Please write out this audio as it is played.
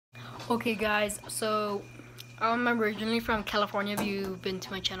Okay guys, so I'm originally from California if you've been to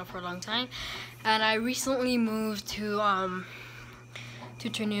my channel for a long time, and I recently moved to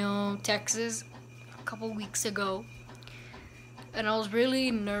Tornillo, Texas a couple weeks ago, and I was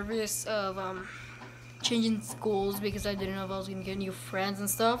really nervous of changing schools because I didn't know if I was gonna get new friends and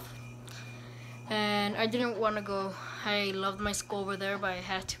stuff, and I didn't want to go. I loved my school over there, but I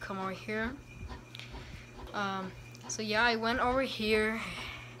had to come over here. So yeah, I went over here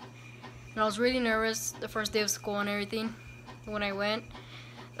and I was really nervous the first day of school and everything. When I went,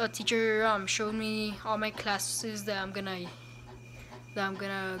 the teacher showed me all my classes that I'm gonna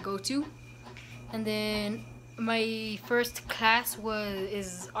go to, and then my first class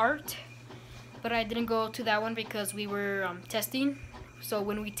is art, but I didn't go to that one because we were testing. So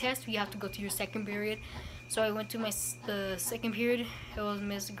when we test, we have to go to your second period. So I went to the second period. It was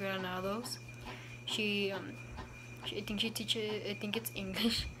Miss Granados. I think she teaches. I think it's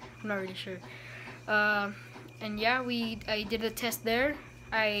English. I'm not really sure. And yeah, I did a test there.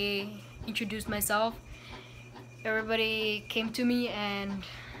 I introduced myself. Everybody came to me, and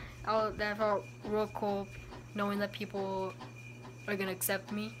that felt real cool, knowing that people are gonna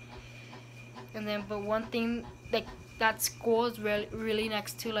accept me. And then, but one thing, like, that school is really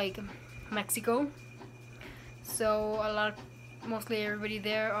next to like Mexico, so mostly everybody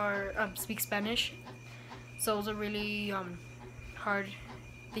there speak Spanish. So it was a really hard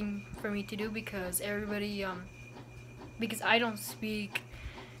thing for me to do because because I don't speak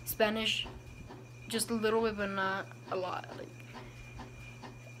Spanish, just a little bit but not a lot,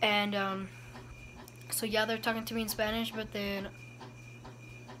 and so yeah, they're talking to me in Spanish, but then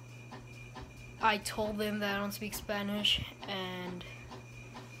I told them that I don't speak Spanish, and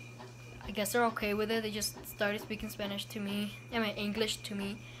I guess they're okay with it. They just started speaking English to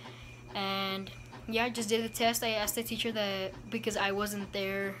me, and yeah, I just did the test. I asked the teacher that because I wasn't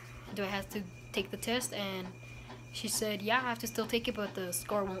there, do I have to take the test? And she said, yeah, I have to still take it, but the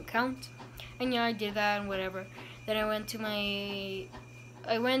score won't count. And yeah, I did that and whatever. Then I went to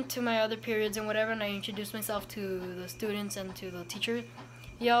my other periods and whatever, and I introduced myself to the students and to the teacher.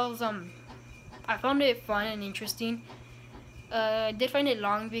 Yeah, I found it fun and interesting. I did find it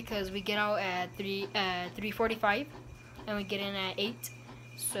long because we get out at 3:45 and we get in at 8.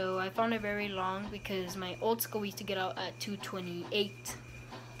 So I found it very long because my old school we used to get out at 2:28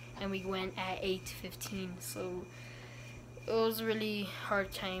 and we went at 8:15. So it was a really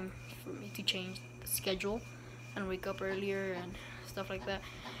hard time for me to change the schedule and wake up earlier and stuff like that.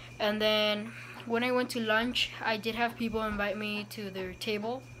 And then when I went to lunch, I did have people invite me to their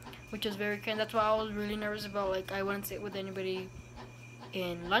table, which was very kind. That's why I was really nervous about, like, I wouldn't sit with anybody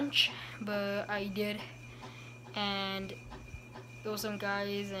in lunch, but I did. And there was some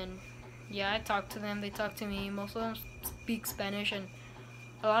guys, and yeah, I talked to them, they talked to me. Most of them speak Spanish, and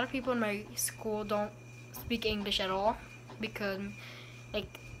a lot of people in my school don't speak English at all because,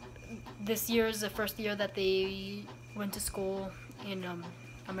 like, this year is the first year that they went to school in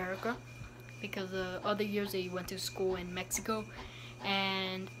America, because the other years they went to school in Mexico.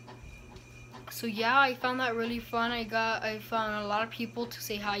 And so yeah, I found that really fun. I found a lot of people to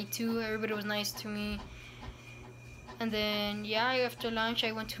say hi to. Everybody was nice to me. And then yeah, after lunch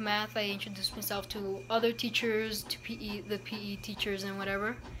I went to math. I introduced myself to other teachers, to the PE teachers and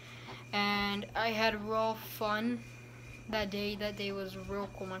whatever. And I had real fun that day. That day was real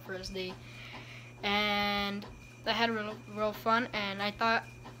cool, my first day. And I had real fun, and I thought,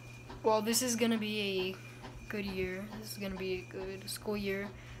 well, this is gonna be a good year. This is gonna be a good school year.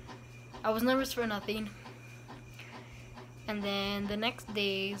 I was nervous for nothing. And then the next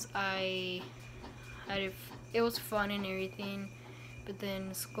days it was fun and everything, but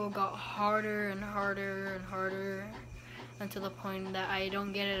then school got harder and harder and harder until the point that I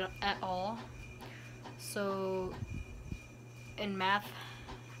don't get it at all. So in math,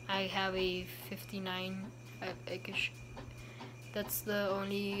 I have a 59. That's the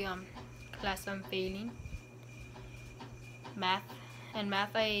only class I'm failing. Math. And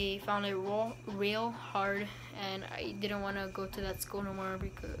math, I found it real hard, and I didn't want to go to that school no more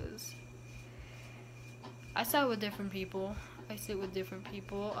because I sat with different people. I sit with different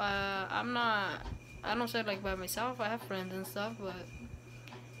people. I don't sit like by myself. I have friends and stuff, but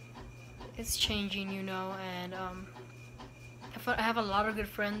it's changing, you know. And I have a lot of good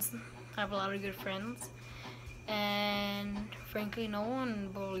friends. And frankly, no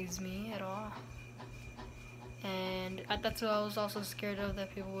one bullies me at all. And that's what I was also scared of,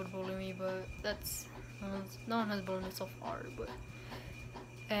 that people would bully me, but no one has bullied me so far.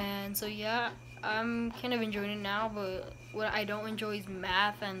 And so yeah, I'm kind of enjoying it now, but what I don't enjoy is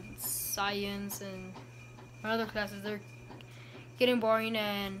math and science, and my other classes, they're getting boring,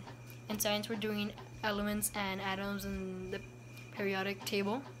 and In science, we're doing elements and atoms in the periodic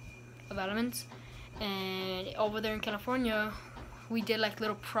table of elements. And over there in California, we did like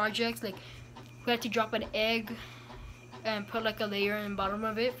little projects. Like we had to drop an egg and put like a layer in the bottom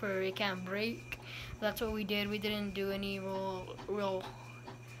of it for it can't break. That's what we did. We didn't do any real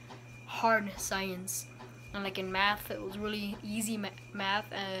hard science. And like in math, it was really easy math.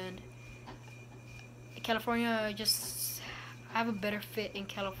 And California, just I have a better fit in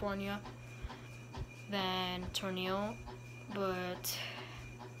California than Tornillo, but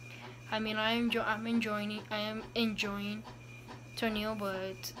I mean I am enjoying Tornillo,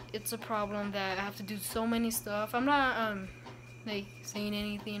 but it's a problem that I have to do so many stuff. I'm not like saying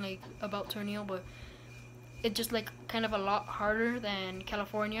anything like about Tornillo, but it's just like kind of a lot harder than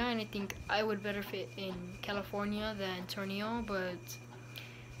California, and I think I would better fit in California than Tornillo, but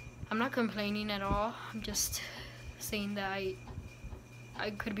I'm not complaining at all. I'm just saying that I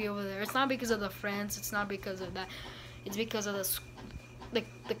could be over there. It's not because of the friends, it's not because of that. It's because of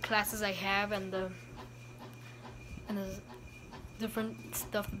the classes I have and the different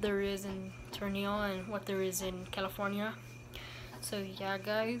stuff that there is in Tornillo and what there is in California. So yeah,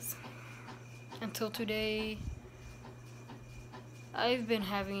 guys, until today I've been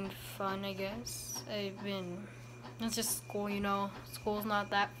having fun, I guess. It's just school, you know. School's not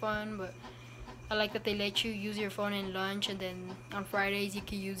that fun, but I like that they let you use your phone in lunch, and then on Fridays you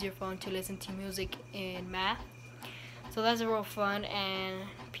can use your phone to listen to music in math. So that's real fun. And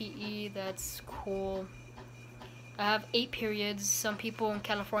PE, that's cool. I have 8 periods. Some people in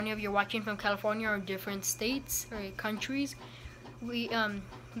California, if you're watching from California or different states or countries,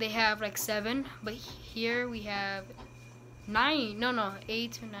 they have like 7, but here we have 9. No,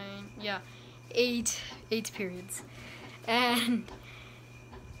 8 to 9. Yeah, 8 periods. And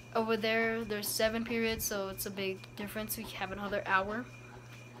over there's 7 periods, so it's a big difference. We have another hour.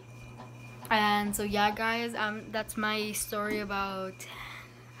 And so yeah, guys, that's my story about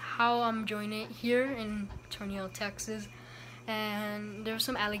how I'm joining it here in Tornillo, Texas. And there's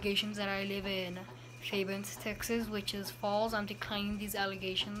some allegations that I live in Fabens, Texas, which is false. I'm declining these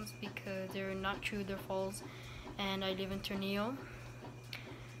allegations because they're not true. They're false, and I live in Tornillo.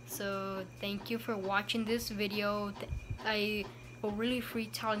 So thank you for watching this video. I will really free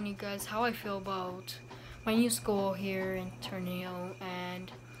telling you guys how I feel about my new school here in Tornillo.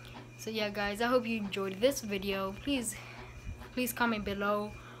 And so yeah, guys, I hope you enjoyed this video. Please comment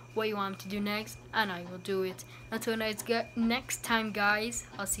below what you want me to do next, and I will do it. Until next time, guys,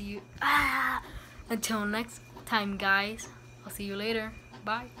 I'll see you. Until next time, guys, I'll see you later.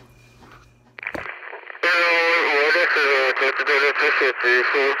 Bye.